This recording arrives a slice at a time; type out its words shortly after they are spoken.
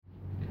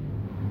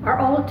Our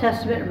Old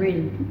Testament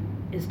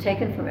reading is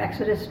taken from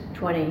Exodus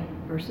 20,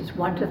 verses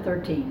 1 to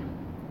 13.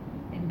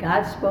 And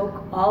God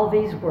spoke all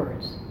these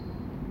words: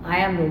 I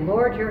am the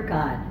Lord your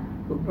God,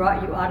 who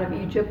brought you out of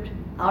Egypt,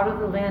 out of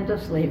the land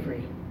of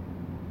slavery.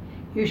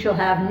 You shall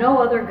have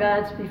no other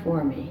gods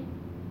before me.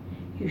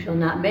 You shall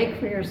not make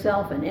for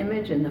yourself an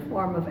image in the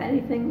form of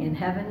anything in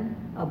heaven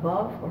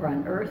above, or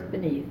on earth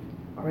beneath,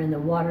 or in the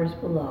waters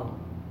below.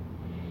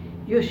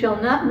 You shall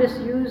not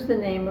misuse the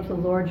name of the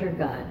Lord your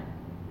God,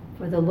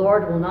 for the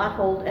Lord will not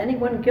hold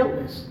anyone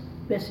guiltless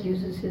who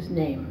misuses his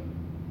name.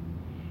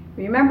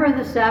 Remember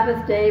the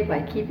Sabbath day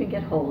by keeping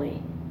it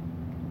holy.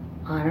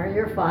 Honor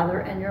your father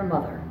and your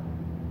mother.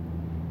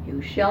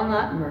 You shall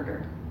not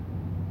murder.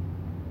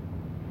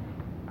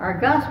 Our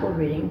gospel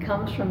reading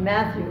comes from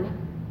Matthew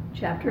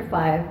chapter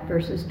 5,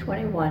 verses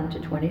 21 to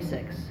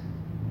 26.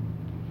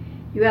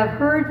 You have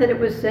heard that it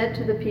was said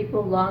to the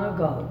people long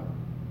ago,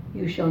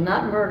 you shall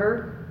not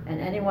murder, and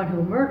anyone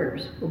who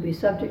murders will be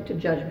subject to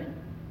judgment.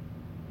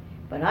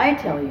 But I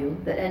tell you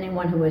that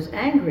anyone who is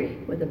angry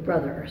with a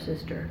brother or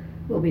sister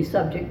will be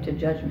subject to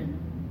judgment.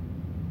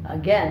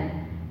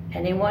 Again,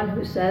 anyone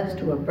who says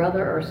to a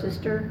brother or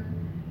sister,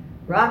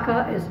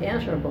 Raca, is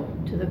answerable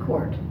to the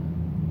court.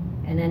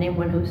 And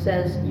anyone who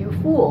says, you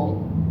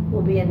fool,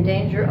 will be in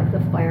danger of the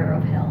fire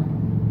of hell.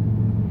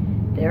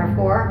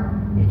 Therefore,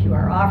 if you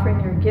are offering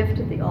your gift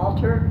at the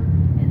altar,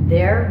 and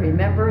there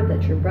remember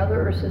that your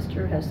brother or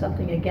sister has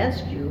something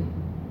against you,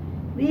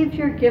 leave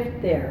your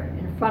gift there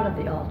in front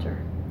of the altar.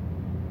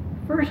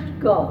 First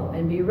go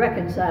and be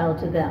reconciled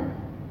to them.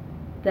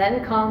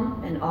 Then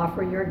come and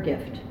offer your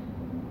gift.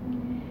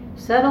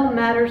 Settle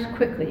matters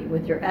quickly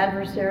with your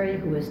adversary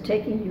who is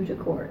taking you to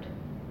court.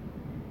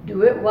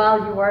 Do it while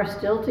you are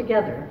still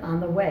together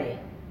on the way,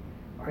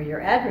 or your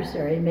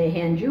adversary may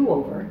hand you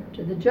over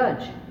to the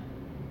judge,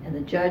 and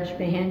the judge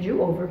may hand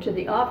you over to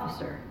the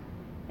officer,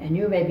 and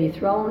you may be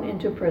thrown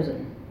into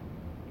prison.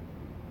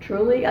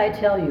 Truly, I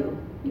tell you,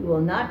 you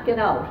will not get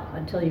out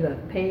until you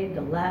have paid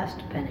the last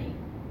penny.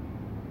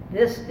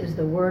 This is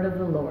the word of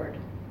the Lord.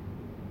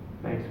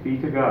 Thanks be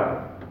to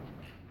God.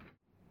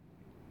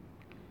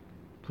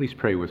 Please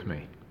pray with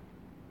me.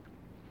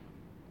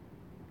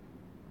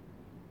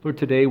 Lord,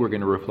 today we're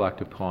going to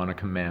reflect upon a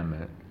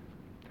commandment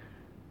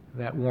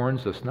that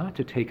warns us not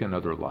to take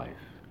another life.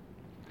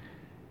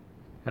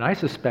 And I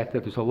suspect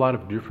that there's a lot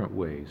of different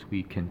ways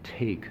we can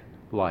take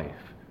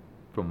life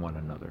from one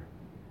another.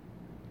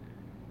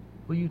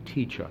 Will you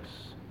teach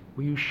us?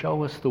 Will you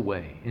show us the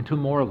way into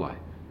more life,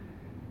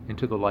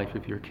 into the life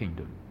of your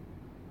kingdom?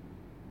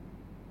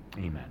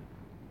 Amen.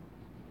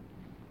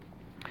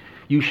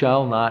 You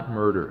shall not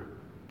murder,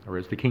 or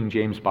as the King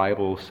James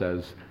Bible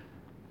says,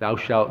 thou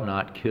shalt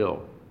not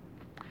kill.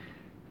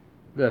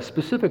 The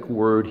specific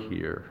word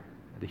here,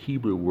 the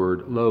Hebrew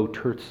word lo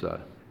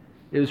terza,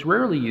 is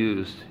rarely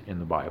used in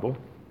the Bible,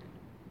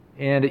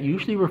 and it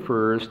usually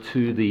refers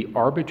to the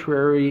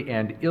arbitrary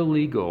and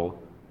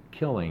illegal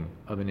killing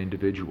of an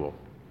individual.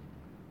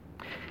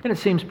 And it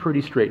seems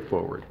pretty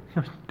straightforward.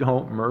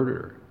 Don't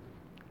murder.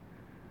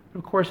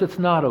 Of course, it's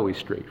not always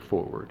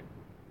straightforward.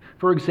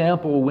 For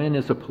example, when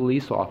is a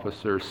police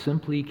officer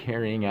simply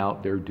carrying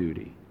out their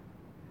duty?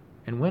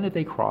 And when did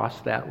they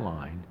cross that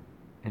line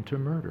into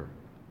murder?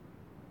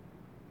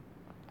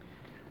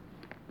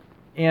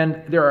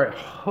 And there are a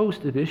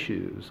host of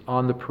issues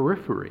on the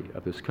periphery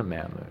of this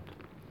commandment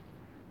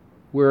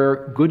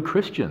where good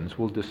Christians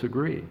will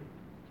disagree.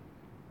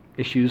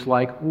 Issues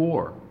like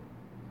war,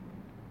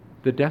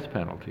 the death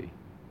penalty,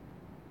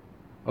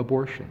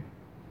 abortion,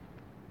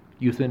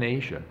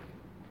 euthanasia,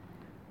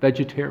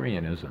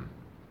 vegetarianism,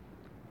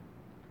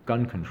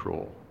 gun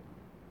control.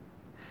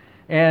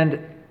 And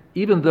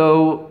even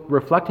though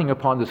reflecting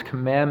upon this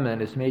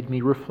commandment has made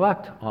me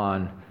reflect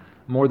on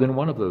more than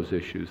one of those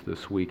issues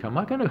this week, I'm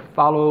not going to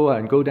follow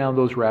and go down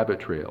those rabbit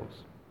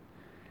trails.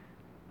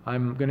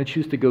 I'm going to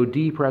choose to go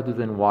deep rather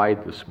than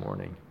wide this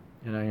morning,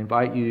 and I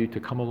invite you to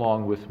come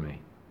along with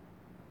me.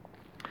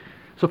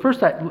 So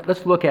first,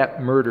 let's look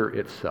at murder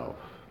itself.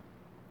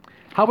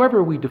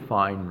 However we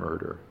define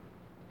murder,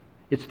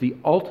 it's the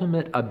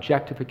ultimate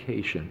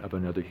objectification of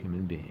another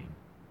human being.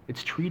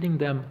 It's treating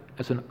them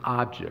as an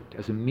object,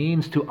 as a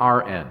means to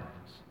our ends,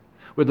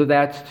 whether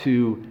that's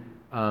to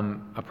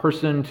a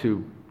person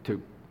to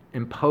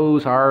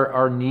impose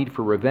our need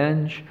for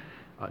revenge,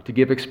 to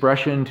give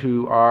expression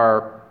to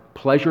our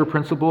pleasure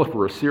principle if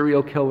we're a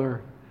serial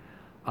killer,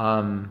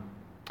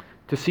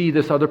 to see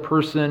this other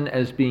person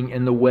as being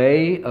in the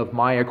way of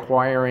my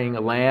acquiring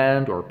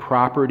land or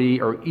property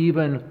or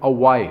even a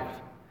wife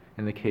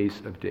in the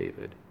case of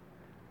David.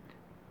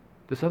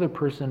 This other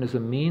person is a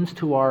means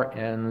to our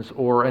ends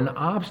or an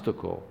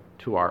obstacle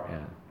to our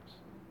ends.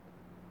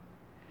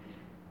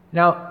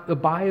 Now, the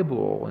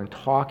Bible, in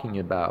talking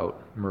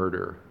about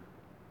murder,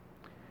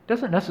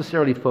 doesn't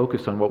necessarily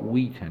focus on what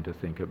we tend to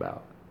think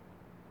about.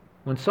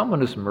 When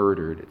someone is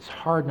murdered, it's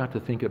hard not to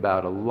think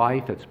about a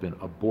life that's been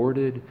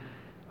aborted,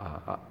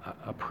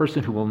 a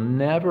person who will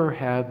never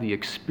have the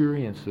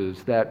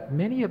experiences that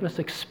many of us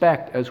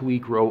expect as we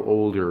grow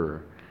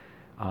older,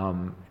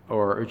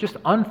 or just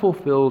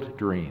unfulfilled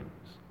dreams.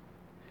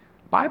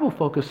 The Bible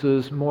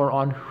focuses more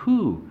on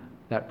who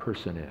that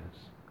person is.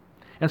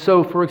 And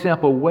so, for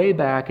example, way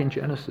back in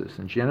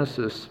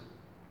Genesis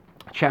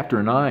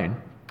chapter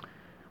 9,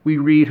 we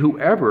read,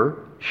 "Whoever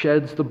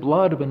sheds the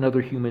blood of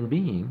another human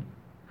being,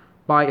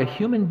 by a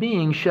human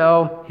being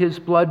shall his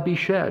blood be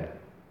shed.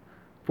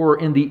 For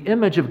in the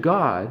image of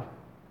God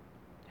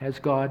has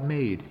God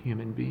made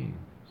human beings."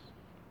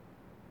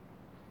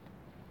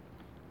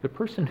 The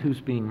person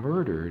who's being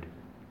murdered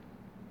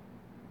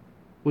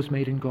was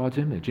made in God's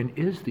image and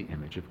is the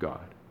image of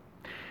God.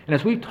 And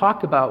as we've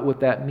talked about what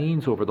that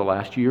means over the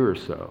last year or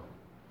so,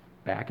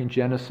 back in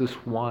Genesis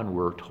 1,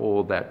 we're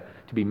told that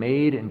to be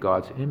made in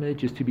God's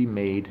image is to be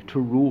made to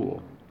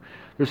rule.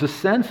 There's a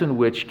sense in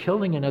which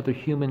killing another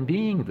human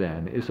being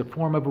then is a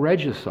form of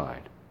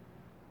regicide,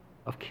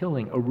 of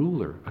killing a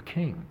ruler, a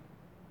king,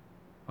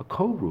 a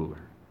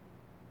co-ruler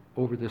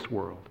over this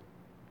world.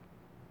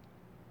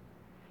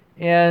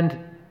 And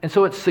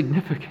so it's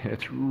significant,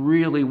 it's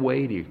really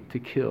weighty to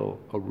kill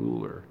a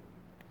ruler.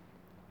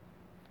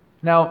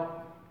 Now,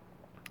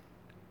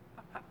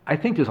 I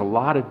think there's a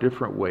lot of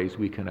different ways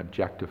we can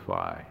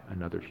objectify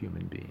another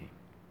human being.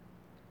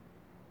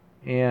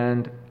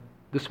 And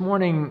this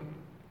morning,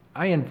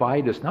 I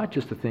invite us not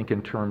just to think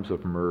in terms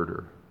of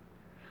murder,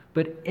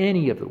 but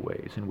any of the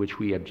ways in which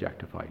we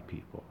objectify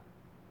people.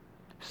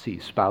 See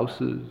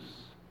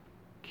spouses,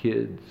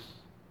 kids,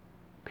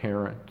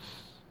 parents,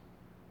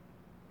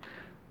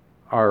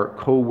 our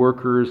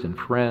co-workers and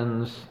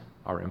friends,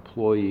 our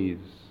employees,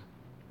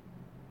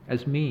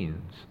 as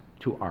means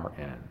to our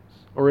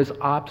ends, or as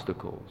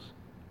obstacles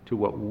to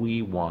what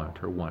we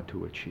want or want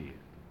to achieve.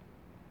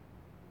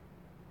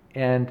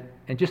 And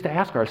just to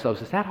ask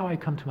ourselves, is that how I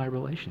come to my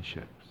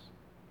relationships?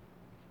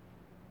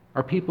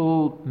 Are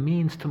people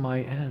means to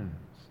my ends?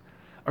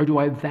 Or do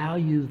I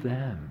value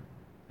them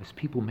as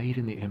people made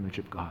in the image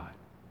of God?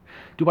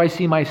 Do I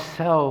see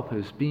myself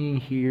as being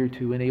here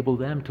to enable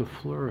them to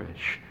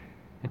flourish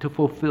and to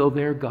fulfill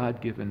their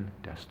God-given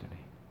destiny?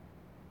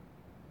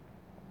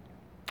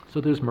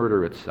 So there's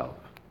murder itself,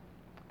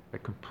 a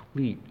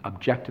complete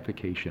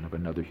objectification of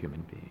another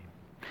human being.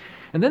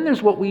 And then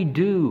there's what we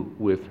do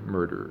with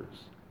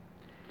murderers.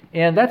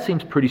 And that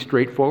seems pretty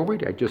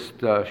straightforward. I just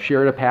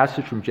shared a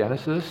passage from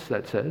Genesis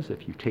that says,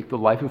 if you take the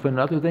life of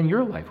another, then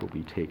your life will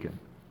be taken.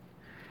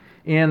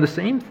 And the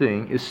same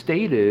thing is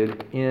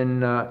stated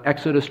in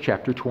Exodus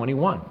chapter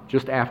 21,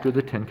 just after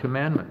the Ten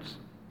Commandments.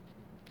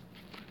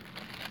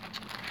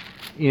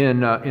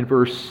 In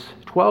verse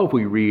 12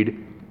 we read,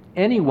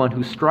 "Anyone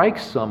who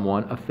strikes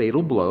someone a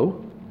fatal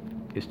blow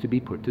is to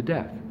be put to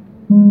death.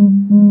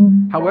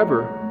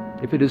 However,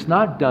 if it is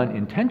not done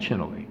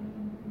intentionally,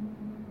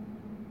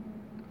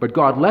 but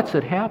God lets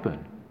it happen,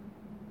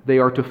 they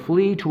are to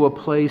flee to a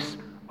place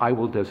I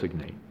will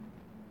designate."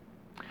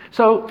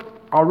 So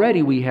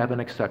already we have an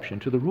exception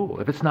to the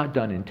rule. If it's not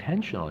done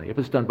intentionally, if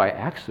it's done by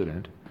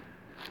accident,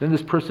 then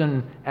this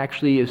person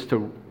actually is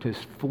to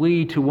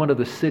flee to one of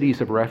the cities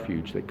of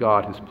refuge that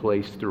God has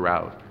placed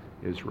throughout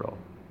Israel.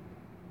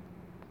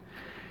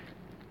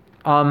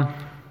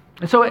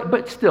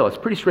 But still, it's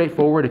pretty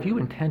straightforward. If you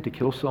intend to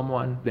kill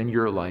someone, then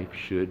your life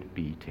should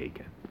be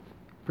taken.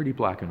 Pretty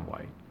black and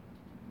white.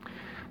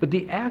 But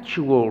the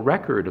actual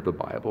record of the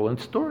Bible and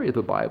story of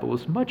the Bible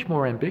is much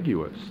more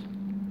ambiguous.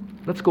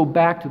 Let's go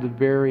back to the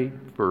very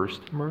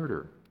first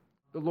murder.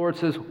 The Lord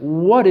says,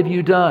 "What have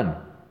you done?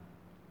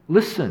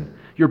 Listen,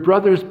 your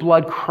brother's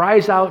blood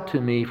cries out to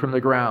me from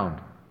the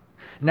ground.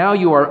 Now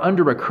you are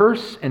under a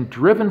curse and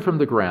driven from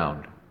the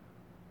ground."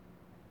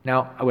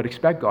 Now, I would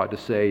expect God to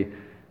say,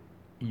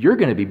 you're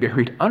going to be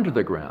buried under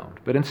the ground.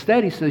 But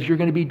instead, he says, you're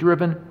going to be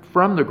driven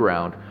from the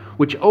ground,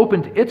 which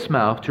opened its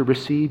mouth to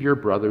receive your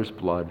brother's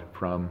blood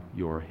from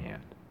your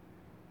hand.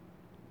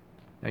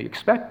 Now, you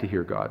expect to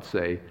hear God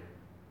say,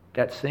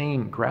 that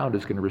same ground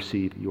is going to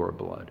receive your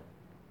blood.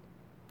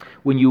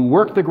 When you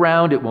work the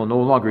ground, it will no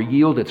longer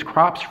yield its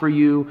crops for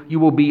you. You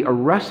will be a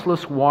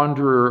restless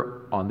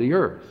wanderer on the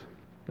earth.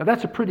 Now,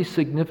 that's a pretty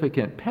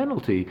significant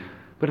penalty,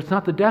 but it's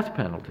not the death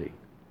penalty.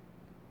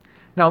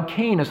 Now,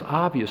 Cain is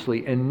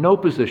obviously in no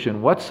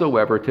position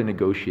whatsoever to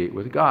negotiate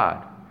with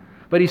God.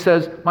 But he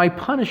says, my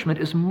punishment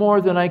is more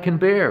than I can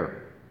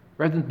bear.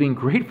 Rather than being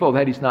grateful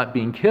that he's not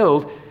being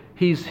killed,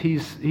 he's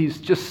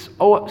just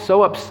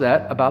so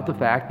upset about the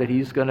fact that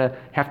he's going to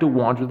have to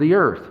wander the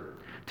earth.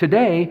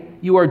 Today,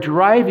 you are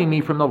driving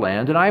me from the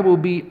land, and I will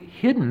be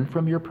hidden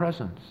from your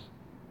presence.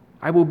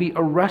 I will be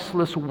a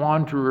restless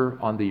wanderer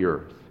on the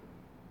earth.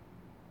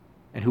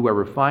 And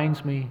whoever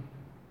finds me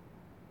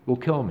will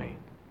kill me.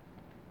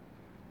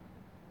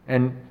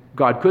 And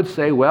God could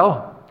say,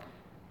 well,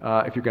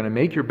 if you're going to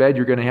make your bed,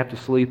 you're going to have to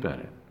sleep in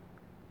it.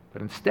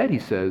 But instead he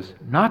says,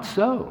 not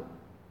so.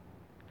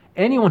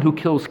 Anyone who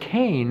kills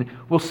Cain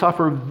will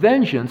suffer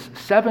vengeance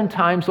 7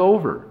 times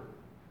over.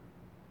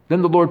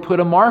 Then the Lord put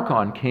a mark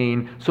on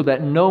Cain so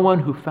that no one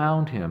who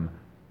found him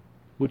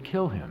would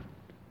kill him.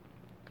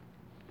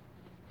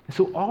 And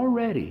so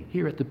already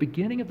here at the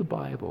beginning of the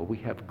Bible, we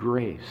have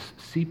grace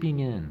seeping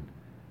in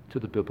to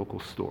the biblical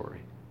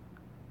story.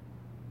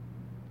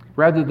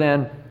 Rather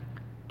than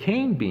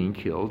Cain being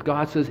killed,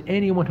 God says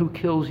anyone who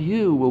kills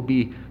you will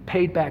be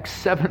paid back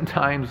 7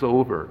 times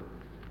over.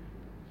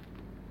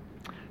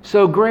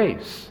 So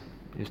grace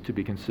is to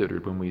be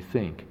considered when we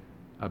think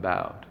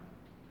about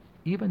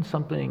even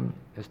something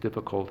as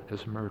difficult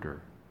as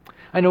murder.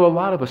 I know a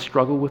lot of us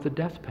struggle with the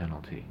death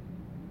penalty.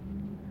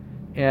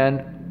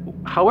 And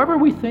however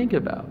we think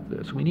about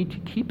this, we need to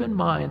keep in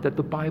mind that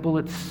the Bible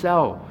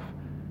itself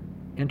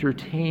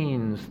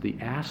entertains the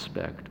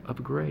aspect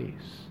of grace.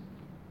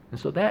 And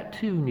so that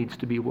too needs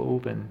to be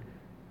woven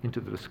into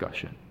the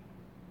discussion.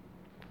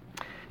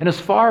 And as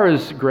far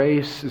as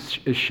grace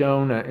is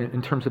shown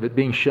in terms of it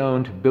being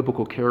shown to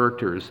biblical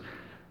characters,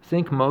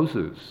 think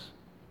Moses.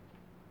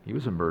 He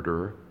was a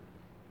murderer.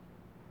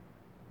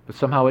 But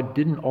somehow it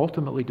didn't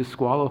ultimately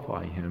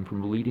disqualify him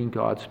from leading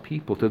God's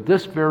people to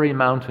this very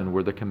mountain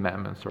where the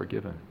commandments are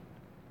given.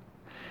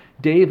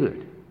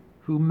 David,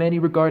 who many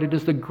regarded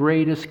as the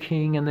greatest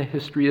king in the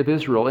history of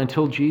Israel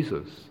until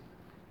Jesus,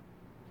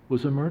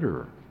 was a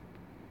murderer.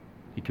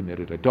 He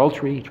committed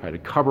adultery. He tried to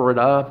cover it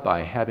up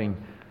by having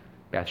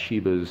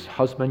Bathsheba's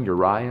husband,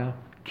 Uriah,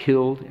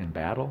 killed in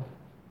battle.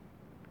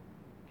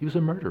 He was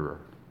a murderer.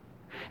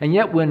 And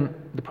yet when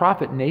the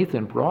prophet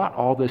Nathan brought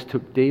all this to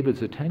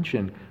David's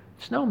attention,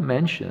 there's no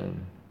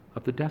mention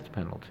of the death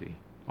penalty.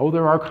 Oh,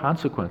 there are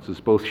consequences,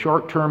 both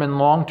short-term and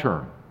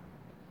long-term.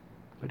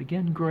 But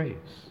again, grace.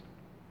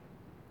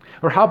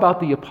 Or how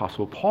about the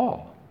Apostle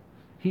Paul?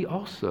 He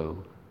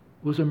also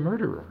was a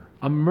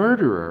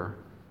murderer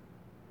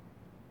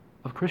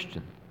of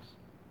Christians.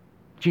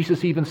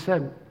 Jesus even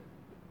said,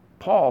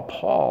 Paul,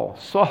 Paul,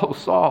 Saul,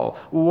 Saul,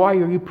 why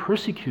are you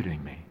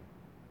persecuting me?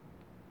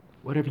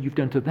 Whatever you've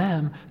done to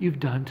them, you've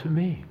done to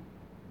me.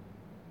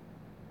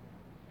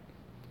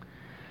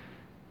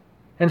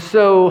 And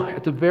so,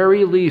 at the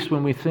very least,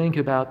 when we think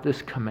about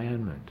this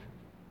commandment,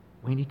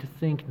 we need to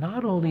think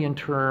not only in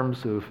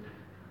terms of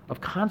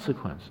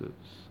consequences,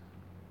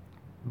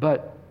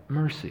 but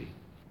mercy.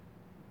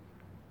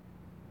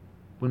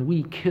 When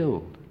we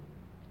killed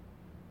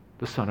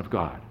the Son of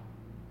God,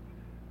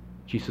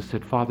 Jesus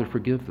said, Father,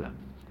 forgive them.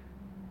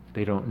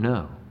 They don't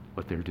know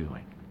what they're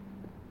doing.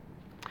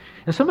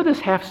 And some of this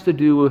has to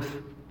do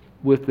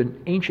with the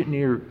ancient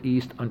Near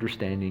East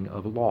understanding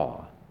of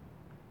law.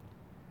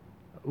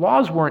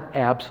 Laws weren't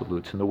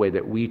absolutes in the way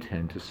that we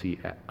tend to see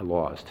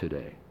laws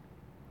today.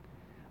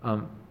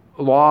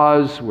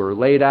 Laws were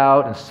laid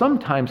out and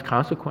sometimes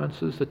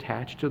consequences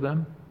attached to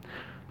them.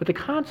 But the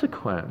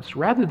consequence,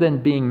 rather than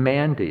being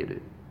mandated,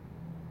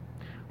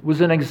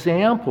 was an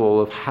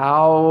example of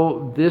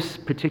how this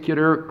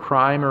particular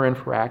crime or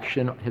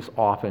infraction is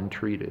often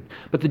treated.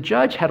 But the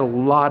judge had a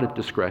lot of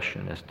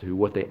discretion as to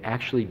what they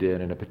actually did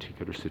in a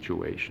particular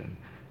situation.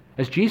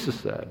 As Jesus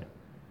said,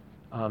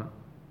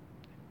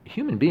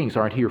 human beings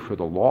aren't here for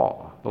the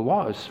law. The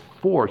law is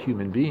for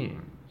human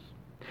beings.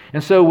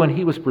 And so when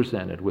he was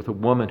presented with a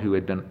woman who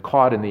had been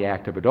caught in the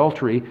act of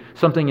adultery,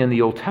 something in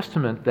the Old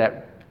Testament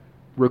that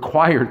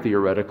required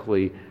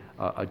theoretically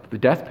the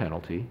death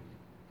penalty,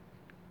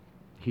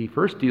 he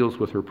first deals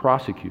with her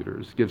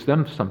prosecutors, gives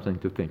them something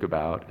to think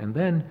about, and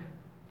then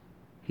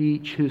he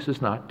chooses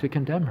not to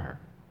condemn her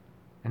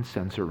and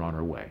sends her on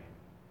her way.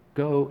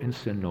 Go and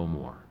sin no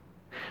more.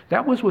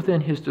 That was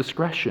within his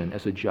discretion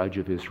as a judge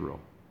of Israel.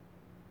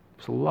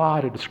 There's a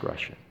lot of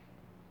discretion.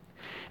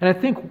 And I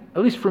think,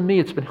 at least for me,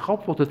 it's been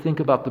helpful to think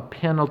about the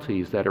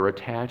penalties that are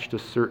attached to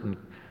certain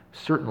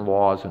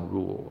laws and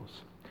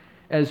rules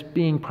as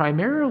being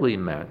primarily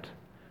meant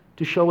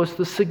to show us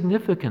the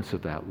significance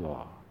of that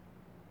law.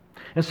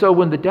 And so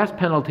when the death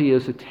penalty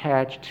is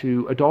attached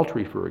to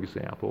adultery, for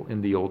example,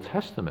 in the Old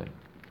Testament,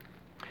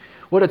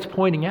 what it's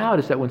pointing out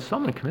is that when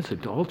someone commits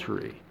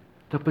adultery,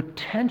 the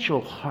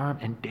potential harm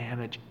and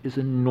damage is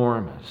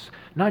enormous,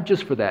 not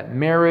just for that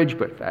marriage,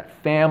 but that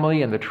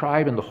family and the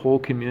tribe and the whole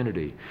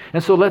community.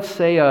 And so let's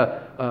say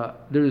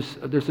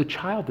there's a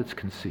child that's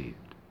conceived,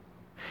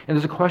 and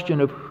there's a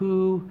question of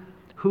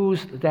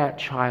whose that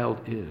child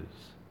is.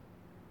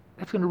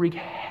 That's going to wreak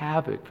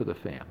havoc for the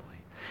family.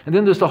 And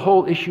then there's the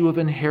whole issue of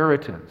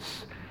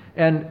inheritance,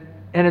 and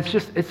it's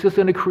just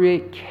going to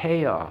create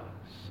chaos.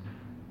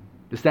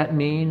 Does that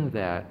mean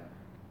that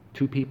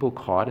 2 people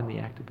caught in the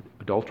act of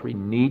adultery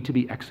need to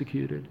be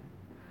executed?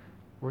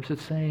 Or is it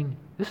saying,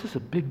 this is a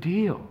big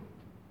deal?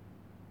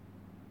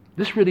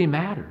 This really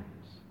matters.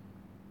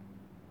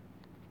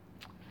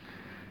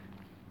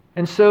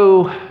 And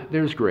so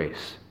there's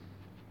grace.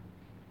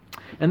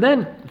 And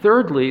then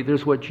thirdly,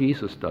 there's what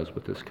Jesus does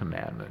with this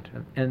commandment,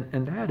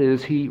 and that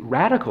is he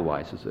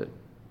radicalizes it.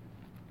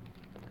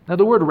 Now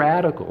the word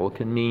radical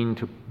can mean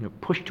to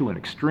push to an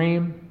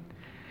extreme.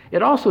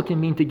 It also can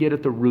mean to get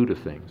at the root of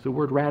things. The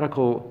word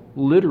radical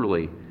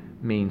literally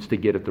means to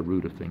get at the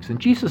root of things. And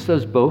Jesus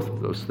says both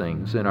of those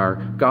things in our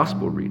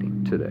gospel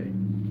reading today.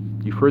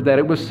 You've heard that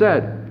it was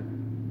said,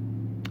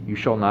 you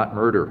shall not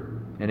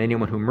murder, and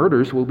anyone who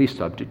murders will be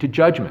subject to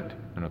judgment.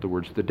 In other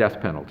words, the death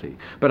penalty.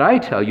 But I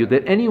tell you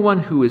that anyone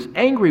who is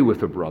angry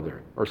with a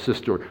brother or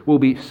sister will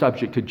be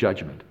subject to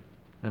judgment.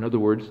 In other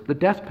words, the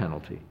death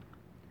penalty.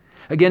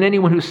 Again,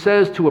 anyone who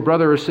says to a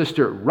brother or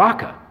sister,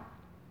 "Raka,"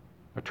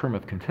 a term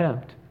of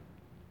contempt,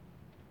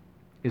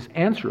 is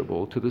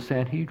answerable to the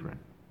Sanhedrin.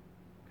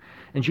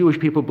 And Jewish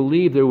people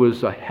believed there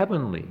was a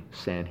heavenly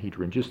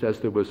Sanhedrin, just as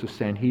there was a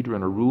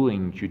Sanhedrin, a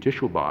ruling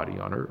judicial body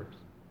on earth.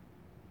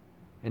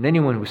 And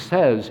anyone who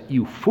says,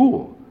 "You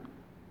fool,"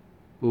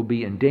 will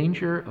be in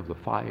danger of the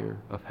fire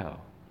of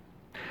hell.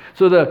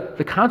 So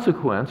the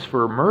consequence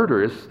for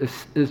murder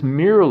is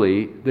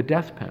merely the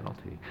death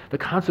penalty. The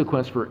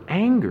consequence for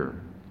anger,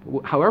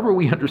 however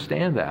we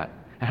understand that,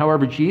 and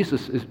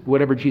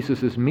whatever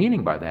Jesus is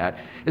meaning by that,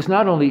 is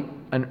not only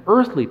an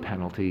earthly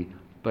penalty,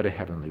 but a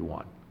heavenly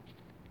one.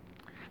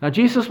 Now,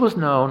 Jesus was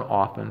known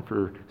often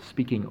for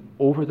speaking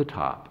over the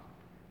top,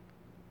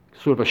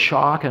 sort of a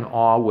shock and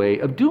awe way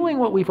of doing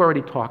what we've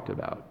already talked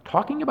about,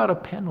 talking about a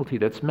penalty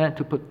that's meant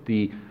to put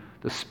the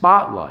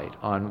spotlight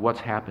on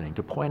what's happening,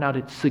 to point out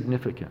its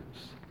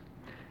significance.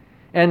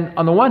 And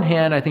on the one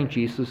hand, I think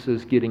Jesus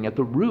is getting at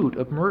the root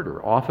of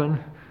murder. Often,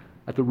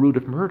 at the root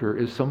of murder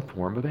is some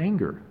form of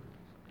anger.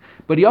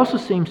 But he also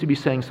seems to be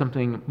saying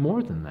something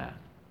more than that.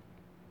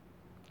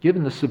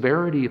 Given the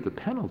severity of the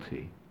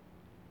penalty,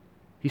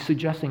 he's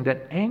suggesting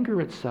that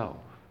anger itself,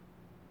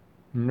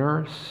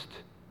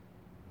 nursed,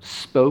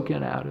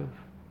 spoken out of,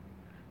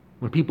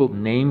 when people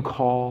name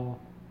call,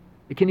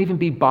 it can even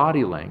be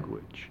body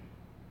language,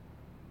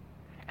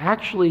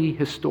 actually,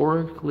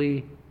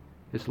 historically,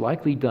 has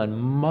likely done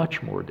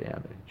much more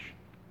damage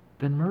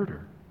than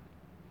murder.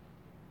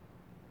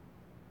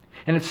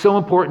 And it's so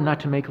important not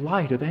to make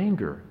light of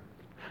anger,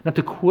 not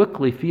to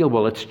quickly feel,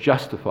 well, it's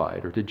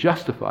justified, or to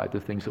justify the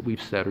things that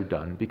we've said or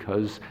done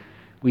because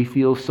we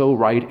feel so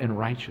right and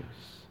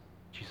righteous.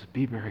 Jesus,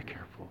 be very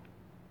careful.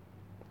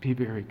 Be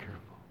very careful.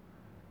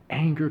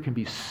 Anger can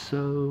be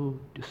so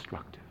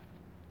destructive.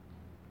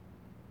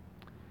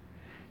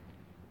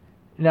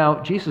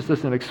 Now, Jesus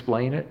doesn't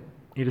explain it.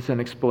 He doesn't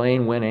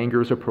explain when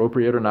anger is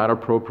appropriate or not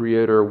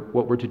appropriate or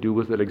what we're to do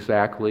with it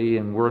exactly,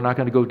 and we're not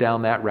going to go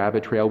down that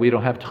rabbit trail. We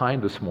don't have time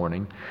this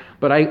morning.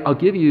 But I'll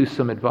give you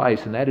some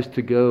advice, and that is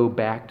to go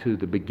back to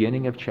the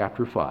beginning of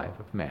chapter 5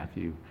 of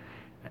Matthew,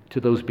 to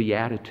those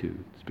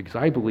Beatitudes, because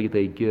I believe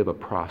they give a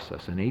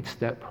process, an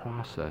 8-step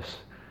process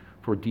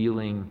for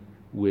dealing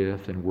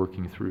with and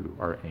working through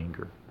our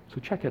anger. So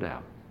check it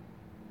out.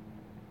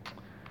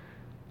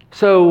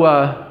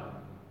 So,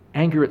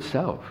 anger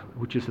itself,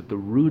 which is at the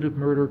root of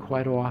murder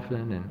quite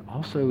often, and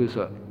also is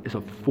a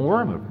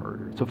form of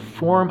murder. It's a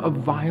form of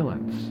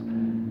violence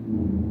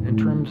in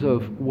terms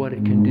of what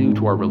it can do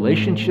to our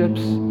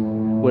relationships,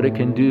 what it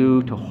can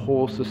do to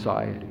whole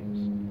societies.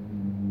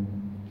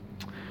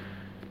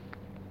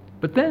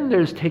 But then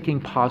there's taking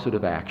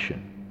positive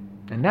action,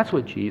 and that's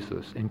what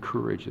Jesus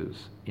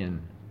encourages in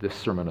this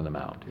Sermon on the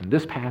Mount, in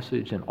this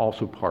passage and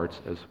also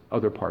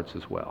other parts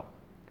as well.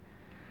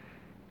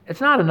 It's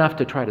not enough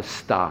to try to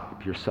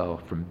stop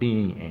yourself from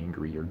being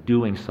angry or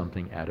doing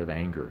something out of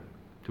anger,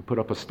 to put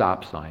up a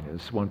stop sign,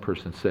 as one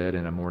person said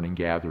in a morning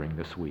gathering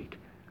this week.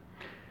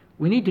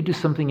 We need to do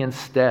something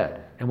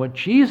instead. And what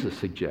Jesus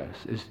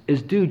suggests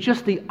is do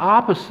just the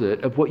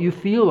opposite of what you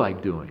feel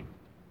like doing.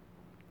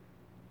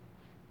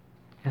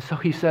 And so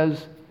he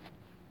says,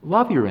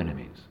 love your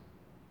enemies.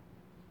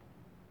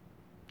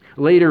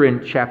 Later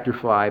in chapter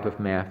 5 of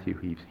Matthew,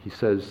 he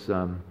says,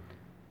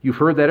 you've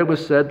heard that it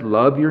was said,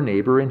 love your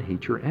neighbor and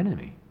hate your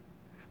enemy.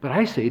 But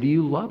I say to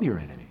you, love your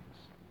enemies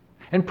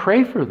and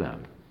pray for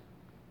them.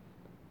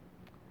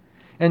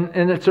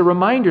 And it's a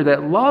reminder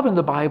that love in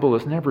the Bible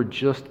is never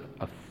just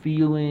a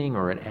feeling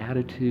or an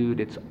attitude.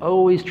 It's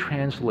always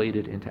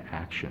translated into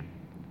action.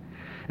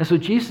 And so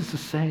Jesus is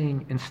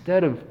saying,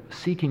 instead of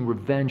seeking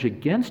revenge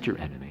against your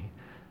enemy,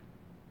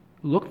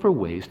 look for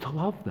ways to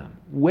love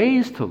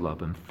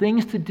them,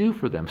 things to do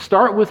for them.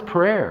 Start with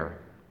prayer.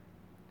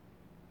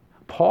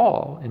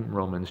 Paul, in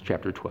Romans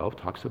chapter 12,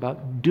 talks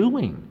about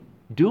doing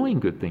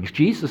good things.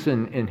 Jesus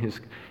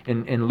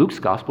in Luke's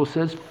gospel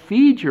says,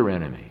 feed your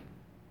enemy.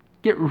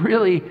 Get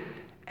really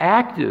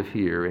active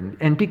here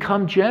and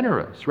become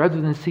generous.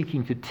 Rather than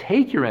seeking to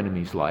take your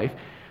enemy's life,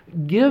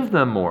 give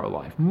them more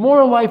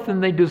life than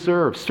they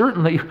deserve,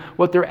 certainly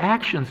what their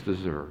actions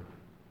deserve.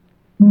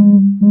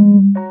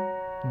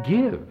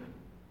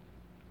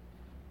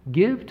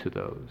 Give to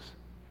those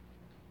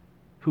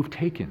who've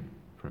taken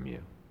from you.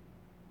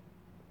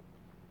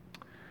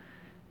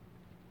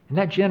 And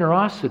that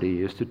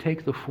generosity is to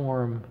take the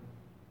form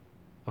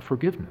of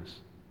forgiveness.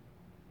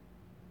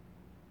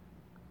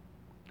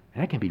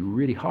 And that can be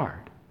really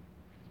hard.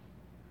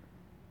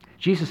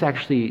 Jesus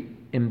actually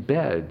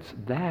embeds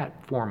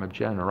that form of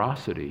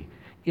generosity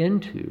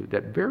into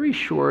that very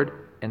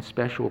short and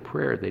special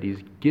prayer that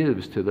he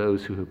gives to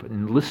those who have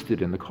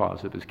enlisted in the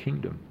cause of his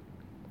kingdom.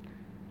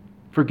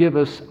 Forgive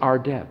us our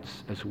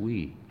debts as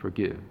we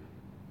forgive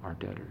our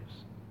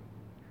debtors.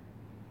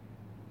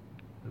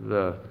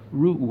 The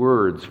root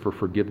words for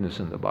forgiveness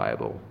in the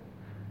Bible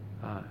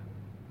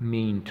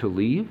mean to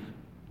leave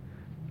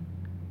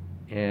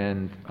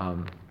and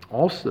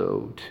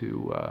also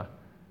to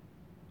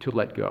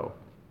let go,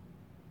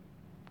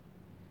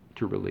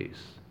 to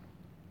release.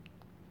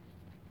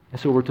 And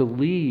so we're to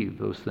leave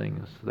those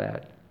things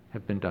that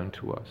have been done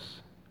to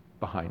us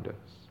behind us.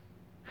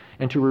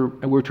 And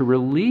we're to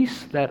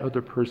release that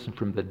other person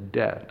from the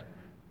debt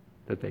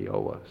that they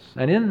owe us.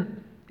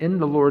 And in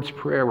the Lord's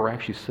Prayer, we're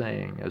actually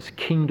saying, as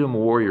kingdom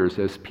warriors,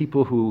 as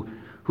people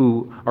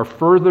who are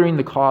furthering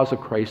the cause of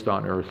Christ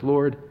on earth,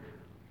 Lord,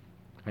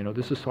 I know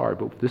this is hard,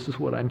 but this is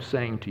what I'm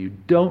saying to you.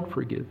 Don't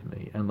forgive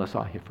me unless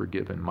I have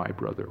forgiven my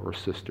brother or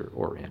sister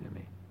or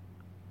enemy.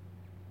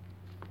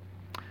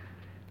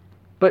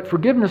 But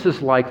forgiveness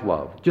is like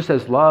love. Just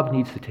as love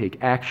needs to take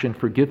action,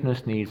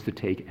 forgiveness needs to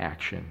take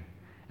action.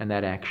 And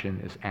that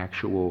action is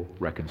actual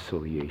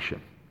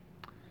reconciliation.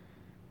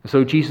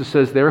 So Jesus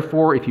says,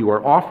 therefore, if you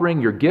are offering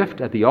your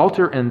gift at the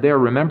altar and there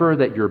remember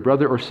that your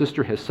brother or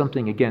sister has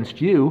something against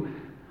you,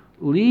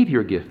 leave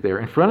your gift there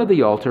in front of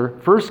the altar.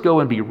 First go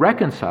and be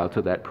reconciled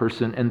to that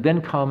person, and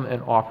then come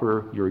and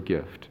offer your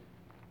gift.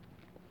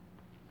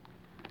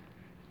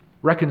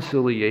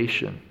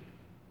 Reconciliation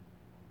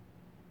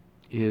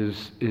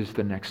is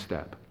the next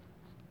step.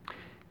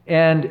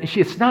 And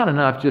it's not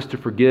enough just to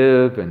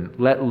forgive and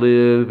let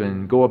live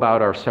and go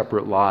about our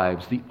separate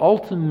lives. The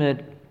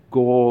ultimate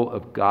goal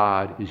of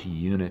God is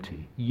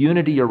unity.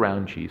 Unity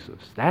around Jesus.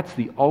 That's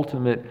the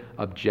ultimate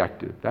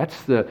objective.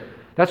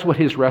 That's what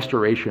his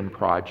restoration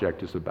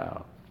project is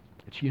about.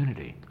 It's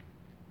unity.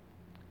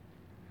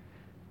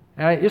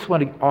 And I just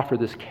want to offer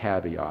this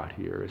caveat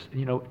here.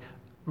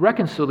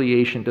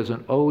 Reconciliation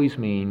doesn't always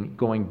mean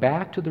going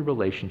back to the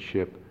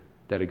relationship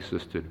that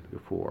existed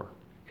before.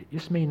 It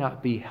just may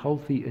not be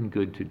healthy and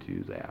good to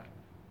do that.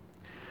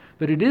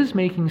 But it is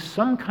making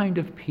some kind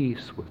of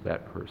peace with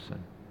that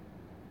person.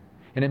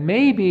 And it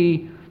may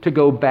be to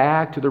go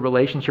back to the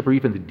relationship or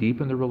even to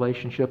deepen the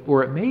relationship,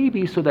 or it may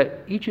be so that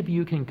each of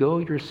you can go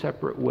your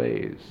separate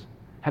ways,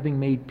 having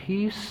made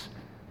peace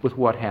with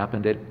what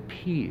happened, at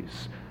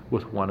peace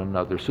with one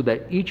another, so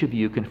that each of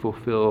you can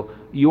fulfill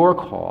your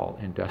call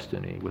and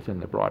destiny within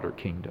the broader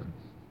kingdom.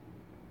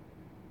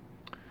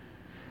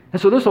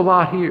 And so there's a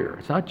lot here.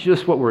 It's not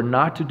just what we're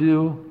not to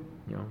do,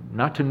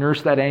 not to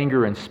nurse that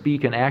anger and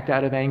speak and act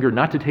out of anger,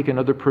 not to take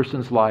another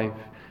person's life.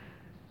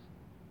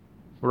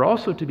 We're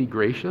also to be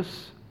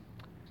gracious.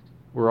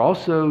 We're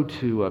also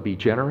to be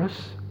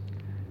generous.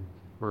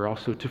 We're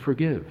also to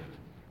forgive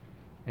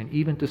and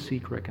even to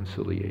seek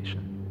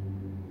reconciliation.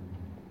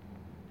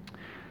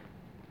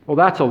 Well,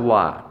 that's a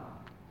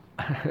lot.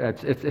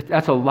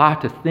 That's a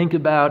lot to think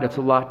about. It's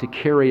a lot to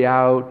carry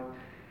out.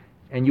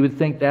 And you would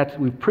think that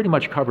we've pretty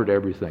much covered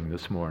everything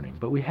this morning,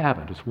 but we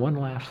haven't. It's one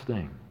last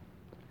thing,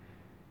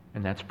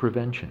 and that's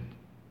prevention.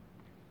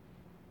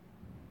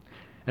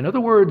 In other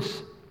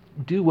words,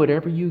 do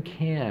whatever you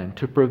can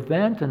to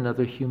prevent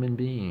another human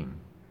being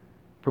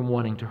from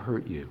wanting to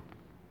hurt you,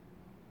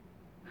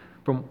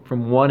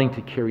 from wanting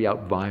to carry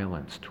out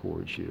violence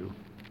towards you.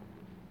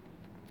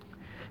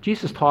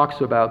 Jesus talks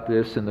about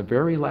this in the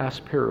very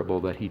last parable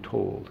that he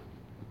told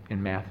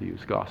in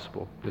Matthew's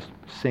gospel, this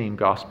same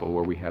gospel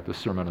where we have the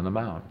Sermon on the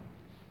Mount.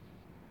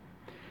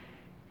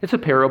 It's a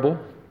parable.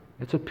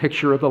 It's a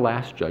picture of the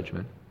Last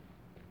Judgment.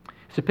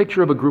 It's a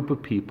picture of a group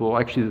of people,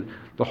 actually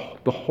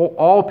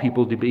all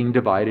people being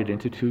divided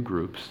into two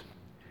groups.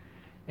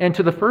 And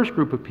to the first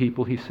group of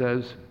people, he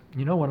says,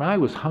 when I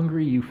was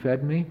hungry, you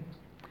fed me.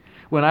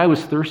 When I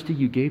was thirsty,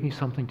 you gave me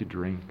something to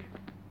drink.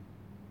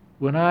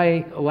 When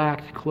I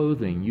lacked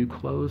clothing, you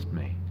clothed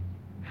me.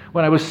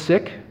 When I was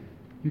sick,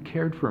 you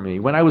cared for me.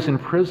 When I was in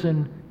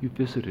prison, you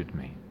visited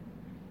me.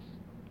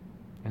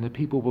 And the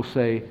people will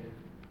say,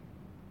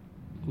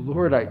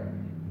 Lord,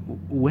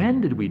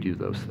 when did we do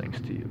those things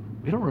to you?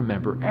 We don't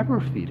remember ever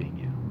feeding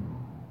you.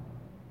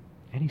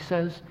 And he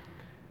says,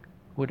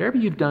 whatever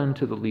you've done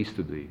to the least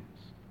of these,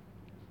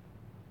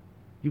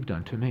 you've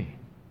done to me.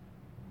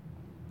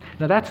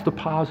 Now that's the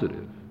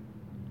positive.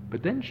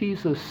 But then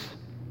Jesus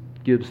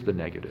gives the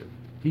negative.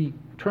 He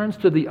turns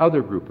to the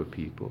other group of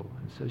people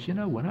and says,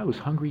 when I was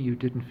hungry, you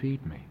didn't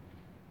feed me.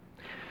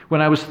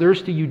 When I was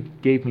thirsty, you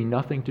gave me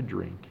nothing to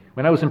drink.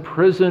 When I was in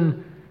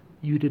prison,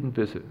 you didn't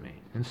visit me,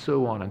 and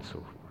so on and so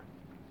forth.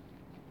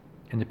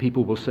 And the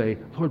people will say,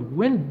 Lord,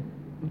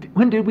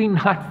 when did we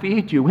not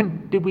feed you?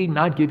 When did we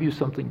not give you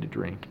something to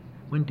drink?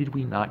 When did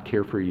we not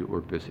care for you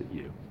or visit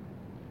you?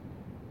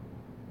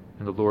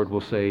 And the Lord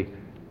will say,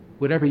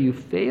 whatever you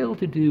failed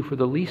to do for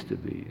the least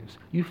of these,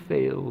 you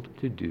failed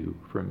to do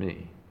for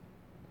me.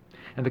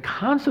 And the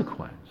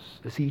consequence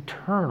is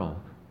eternal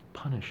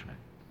punishment.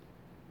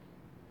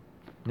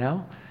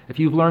 Now, if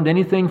you've learned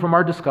anything from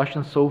our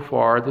discussion so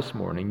far this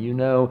morning, you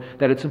know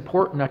that it's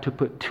important not to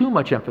put too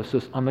much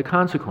emphasis on the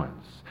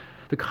consequence.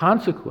 The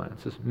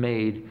consequence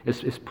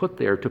is put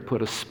there to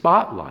put a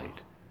spotlight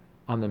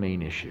on the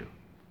main issue.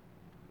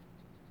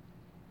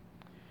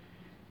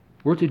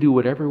 We're to do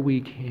whatever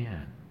we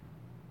can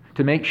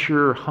to make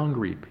sure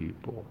hungry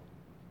people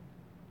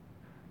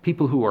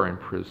who are in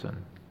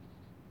prison,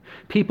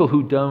 people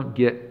who don't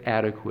get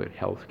adequate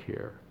health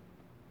care,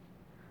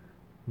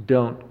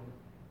 don't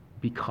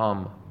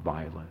become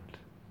violent,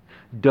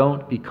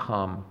 don't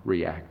become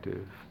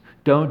reactive,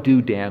 don't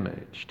do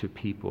damage to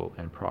people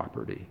and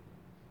property.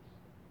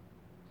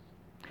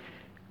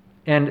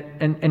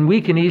 And we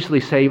can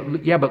easily say,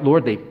 yeah, but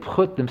Lord, they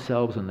put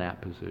themselves in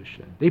that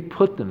position. They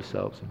put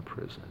themselves in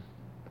prison.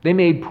 They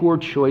made poor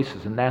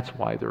choices, and that's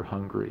why they're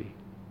hungry.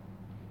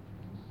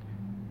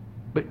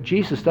 But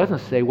Jesus doesn't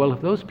say, well,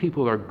 if those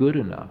people are good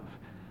enough,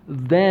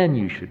 then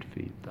you should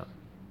feed them.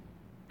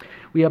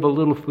 We have a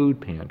little food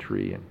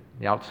pantry in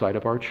the outside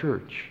of our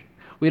church.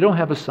 We don't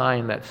have a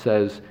sign that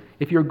says,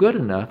 if you're good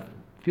enough,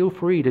 feel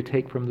free to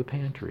take from the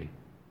pantry.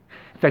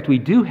 In fact, we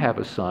do have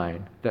a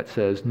sign that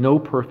says, no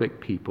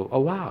perfect people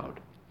allowed.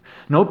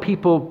 No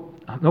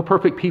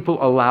perfect people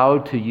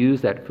allowed to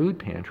use that food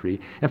pantry.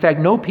 In fact,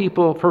 no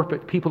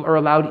perfect people are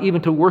allowed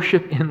even to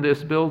worship in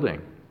this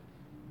building.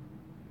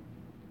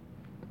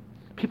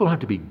 People don't have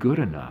to be good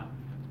enough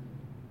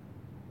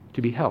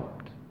to be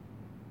helped.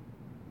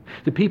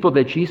 The people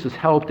that Jesus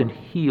helped and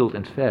healed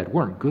and fed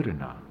weren't good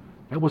enough.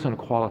 That wasn't a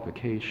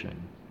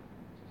qualification.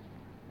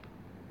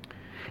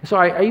 So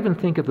I even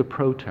think of the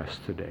protests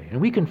today, and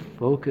we can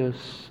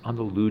focus on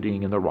the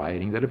looting and the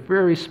rioting that a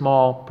very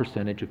small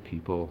percentage of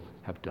people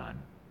have done.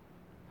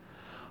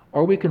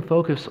 Or we can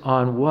focus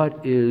on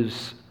what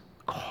is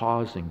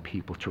causing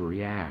people to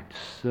react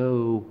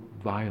so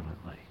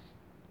violently.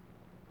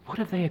 What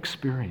have they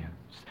experienced?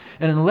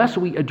 And unless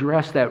we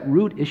address that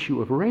root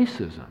issue of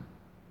racism,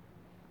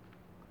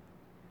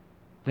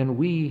 then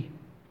we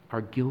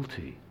are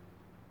guilty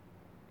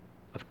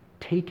of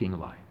taking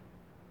life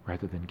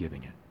rather than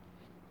giving it.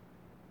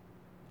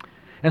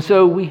 And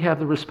so we have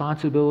the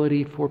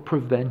responsibility for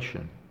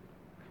prevention,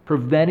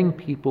 preventing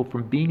people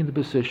from being in the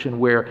position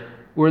where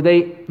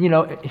they,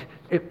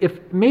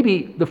 if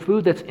maybe the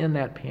food that's in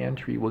that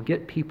pantry will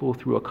get people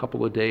through a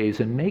couple of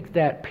days and make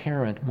that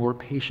parent more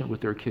patient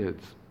with their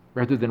kids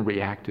rather than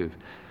reactive.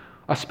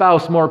 A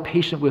spouse more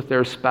patient with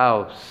their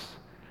spouse.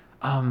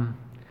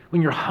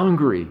 When you're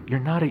hungry, you're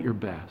not at your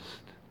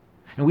best.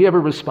 And we have a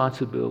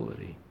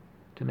responsibility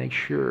to make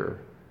sure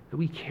that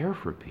we care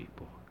for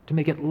people, to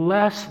make it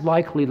less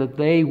likely that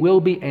they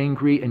will be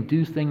angry and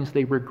do things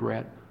they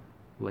regret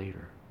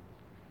later.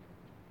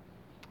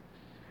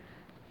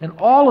 And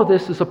all of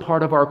this is a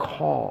part of our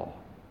call.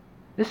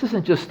 This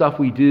isn't just stuff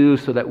we do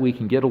so that we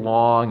can get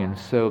along and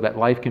so that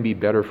life can be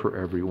better for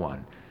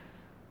everyone.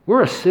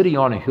 We're a city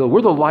on a hill.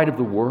 We're the light of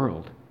the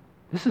world.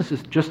 This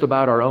isn't just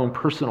about our own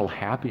personal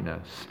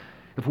happiness.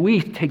 If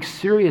we take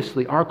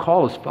seriously our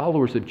call as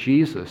followers of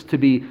Jesus to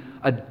be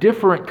a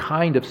different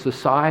kind of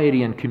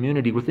society and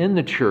community within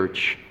the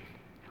church,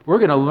 we're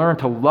going to learn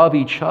to love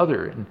each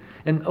other.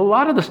 And a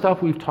lot of the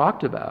stuff we've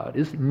talked about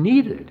is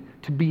needed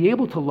to be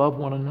able to love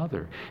one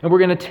another. And we're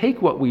going to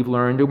take what we've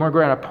learned and we're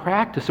going to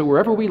practice it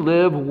wherever we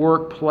live,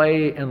 work,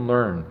 play, and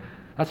learn.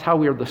 That's how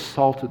we are the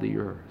salt of the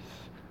earth.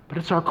 But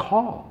it's our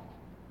call.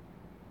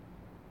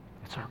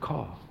 It's our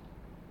call.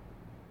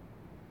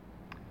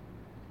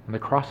 And the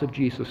cross of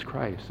Jesus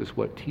Christ is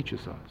what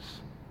teaches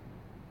us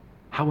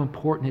how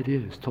important it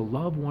is to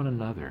love one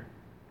another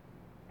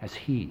as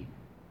He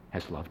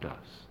has loved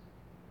us.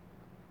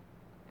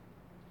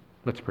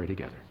 Let's pray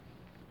together.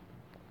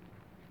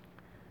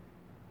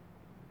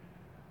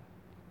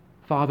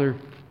 Father,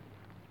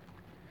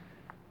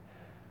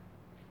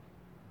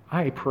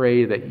 I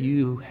pray that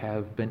you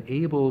have been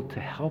able to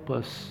help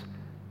us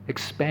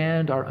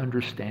expand our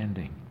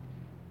understanding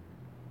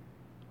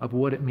of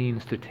what it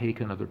means to take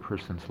another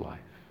person's life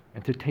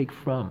and to take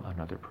from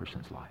another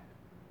person's life.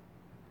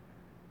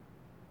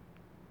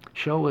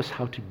 Show us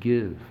how to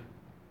give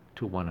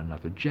to one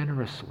another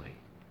generously.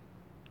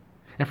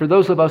 And for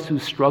those of us who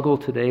struggle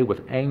today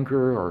with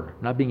anger or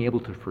not being able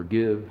to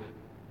forgive,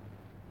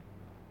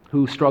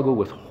 who struggle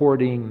with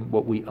hoarding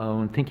what we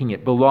own, thinking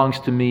it belongs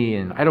to me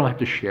and I don't have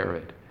to share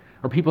it,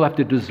 or people have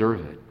to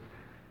deserve it,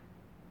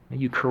 may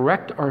you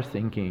correct our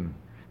thinking.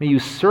 May you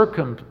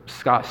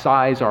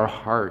circumcise our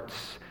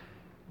hearts.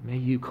 May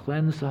you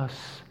cleanse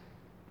us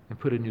and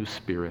put a new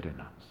spirit in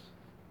us.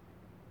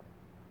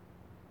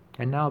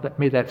 And now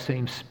may that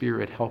same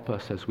Spirit help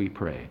us as we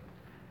pray.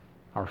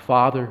 Our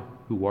Father,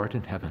 who art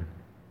in heaven,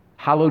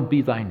 hallowed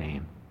be thy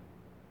name.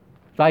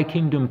 Thy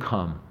kingdom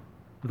come.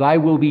 Thy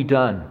will be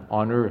done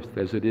on earth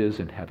as it is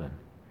in heaven.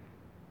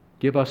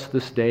 Give us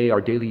this day our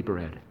daily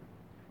bread,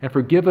 and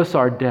forgive us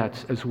our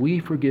debts as we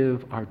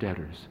forgive our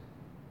debtors.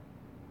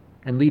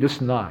 And lead us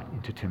not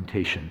into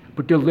temptation,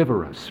 but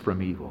deliver us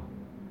from evil.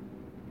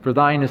 For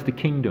thine is the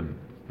kingdom,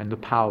 and the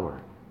power,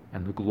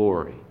 and the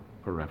glory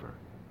forever.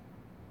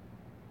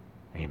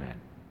 Amen.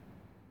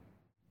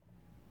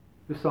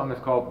 This song is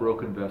called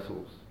Broken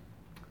Vessels.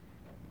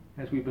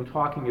 As we've been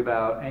talking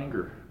about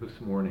anger this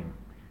morning,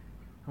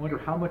 I wonder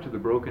how much of the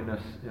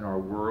brokenness in our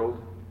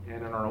world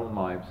and in our own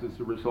lives is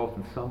the result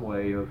in some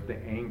way of the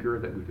anger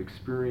that we've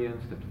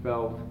experienced and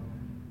felt,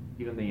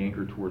 even the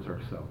anger towards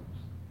ourselves.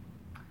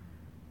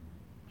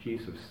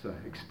 Jesus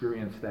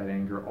experienced that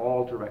anger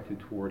all directed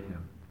toward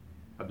him,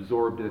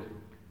 absorbed it,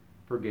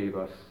 forgave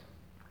us,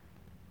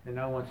 and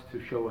now wants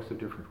to show us a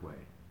different way,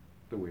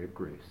 the way of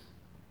grace.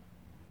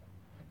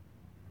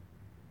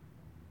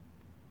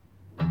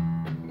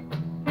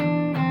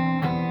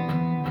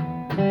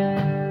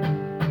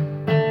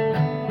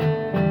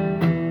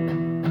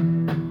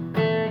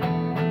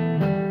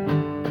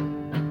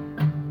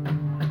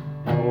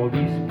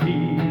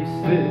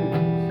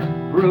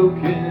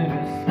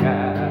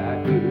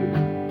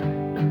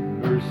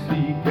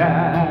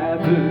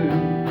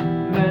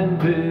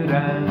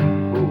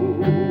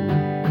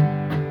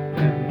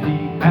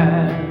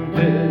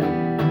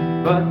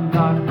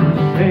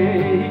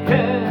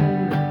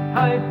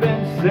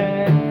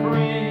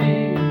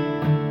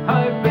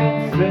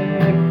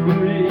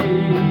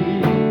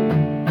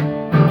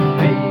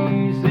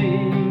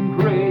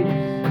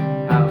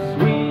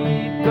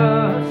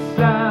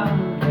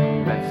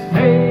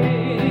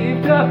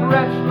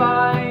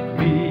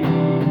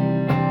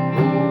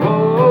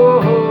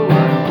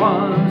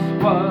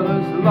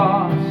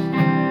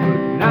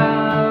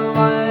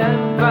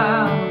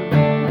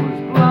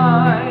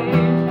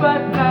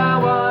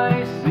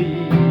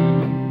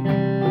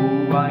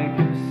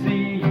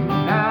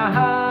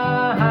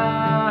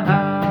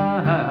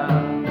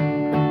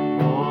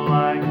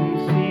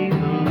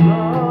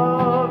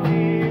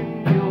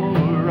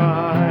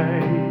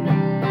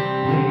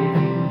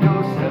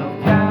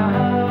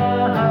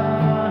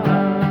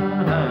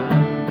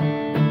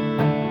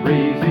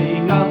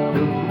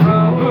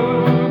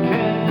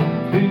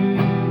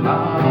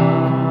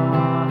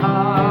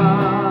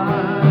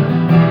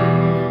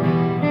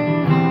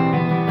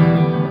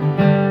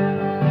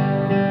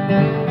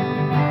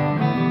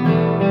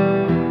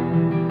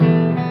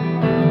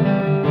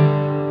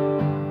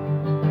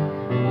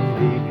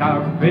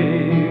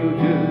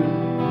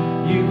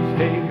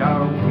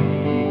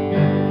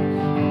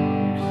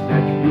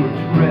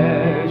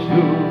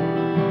 treasure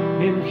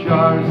in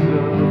jars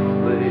of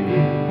clay.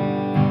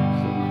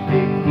 So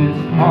take this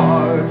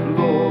heart,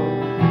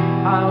 Lord,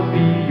 I'll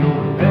be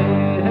your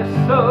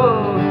vessel,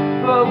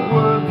 the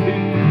world to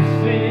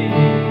see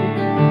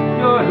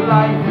your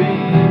life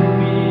in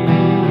me.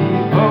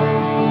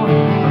 Oh,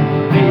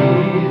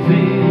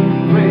 amazing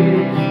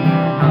grace,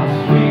 how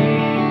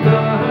sweet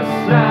the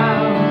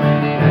sound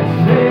that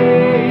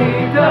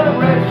saved a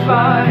wretch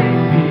like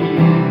me.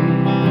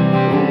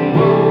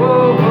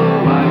 Oh,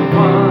 I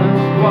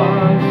once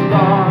was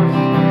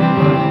lost,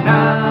 but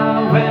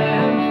now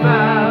am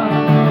found.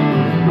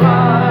 Was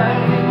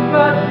blind,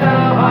 but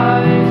now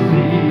I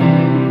see.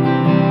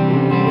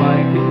 Oh, I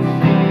can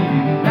see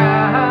you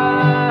now.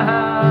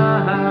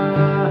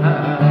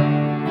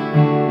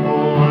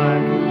 Oh, I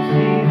can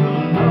see the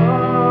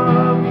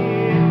love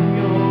in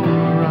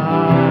your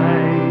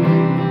eyes.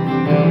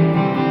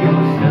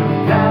 Yourself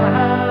down,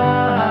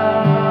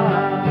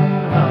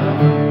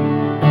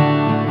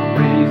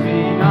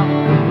 raising up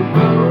the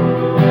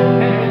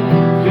broken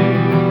to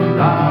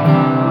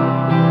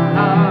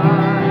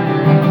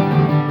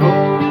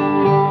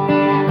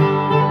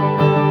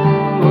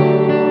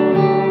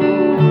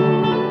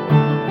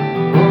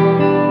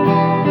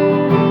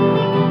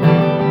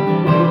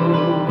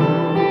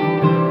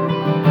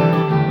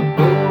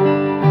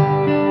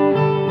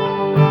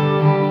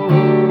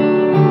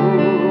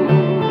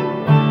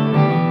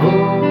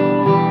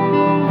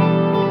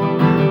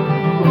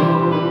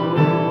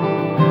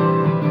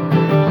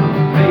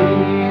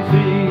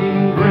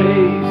Amazing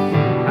grace,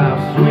 how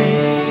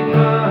sweet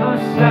the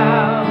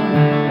sound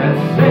that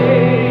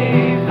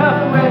saved a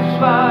wretch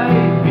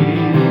like me.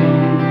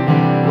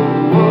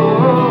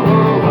 Oh,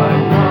 I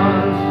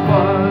once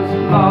was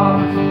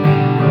lost,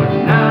 but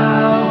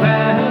now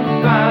am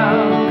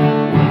found.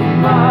 Was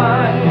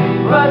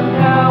blind, but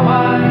now I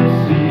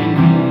see.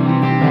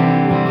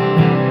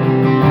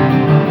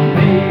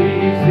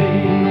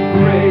 Amazing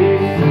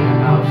grace,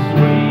 how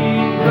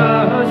sweet the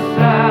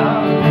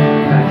sound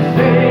that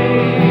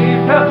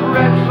saved a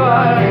wretch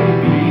like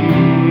me.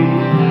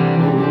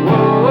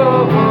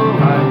 Oh,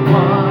 I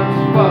once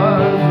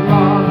was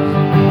lost,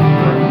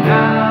 but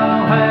now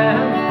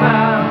am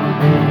found.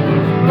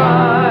 Was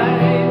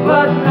blind,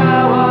 but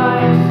now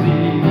I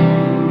see.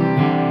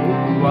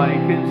 Oh, I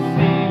can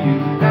see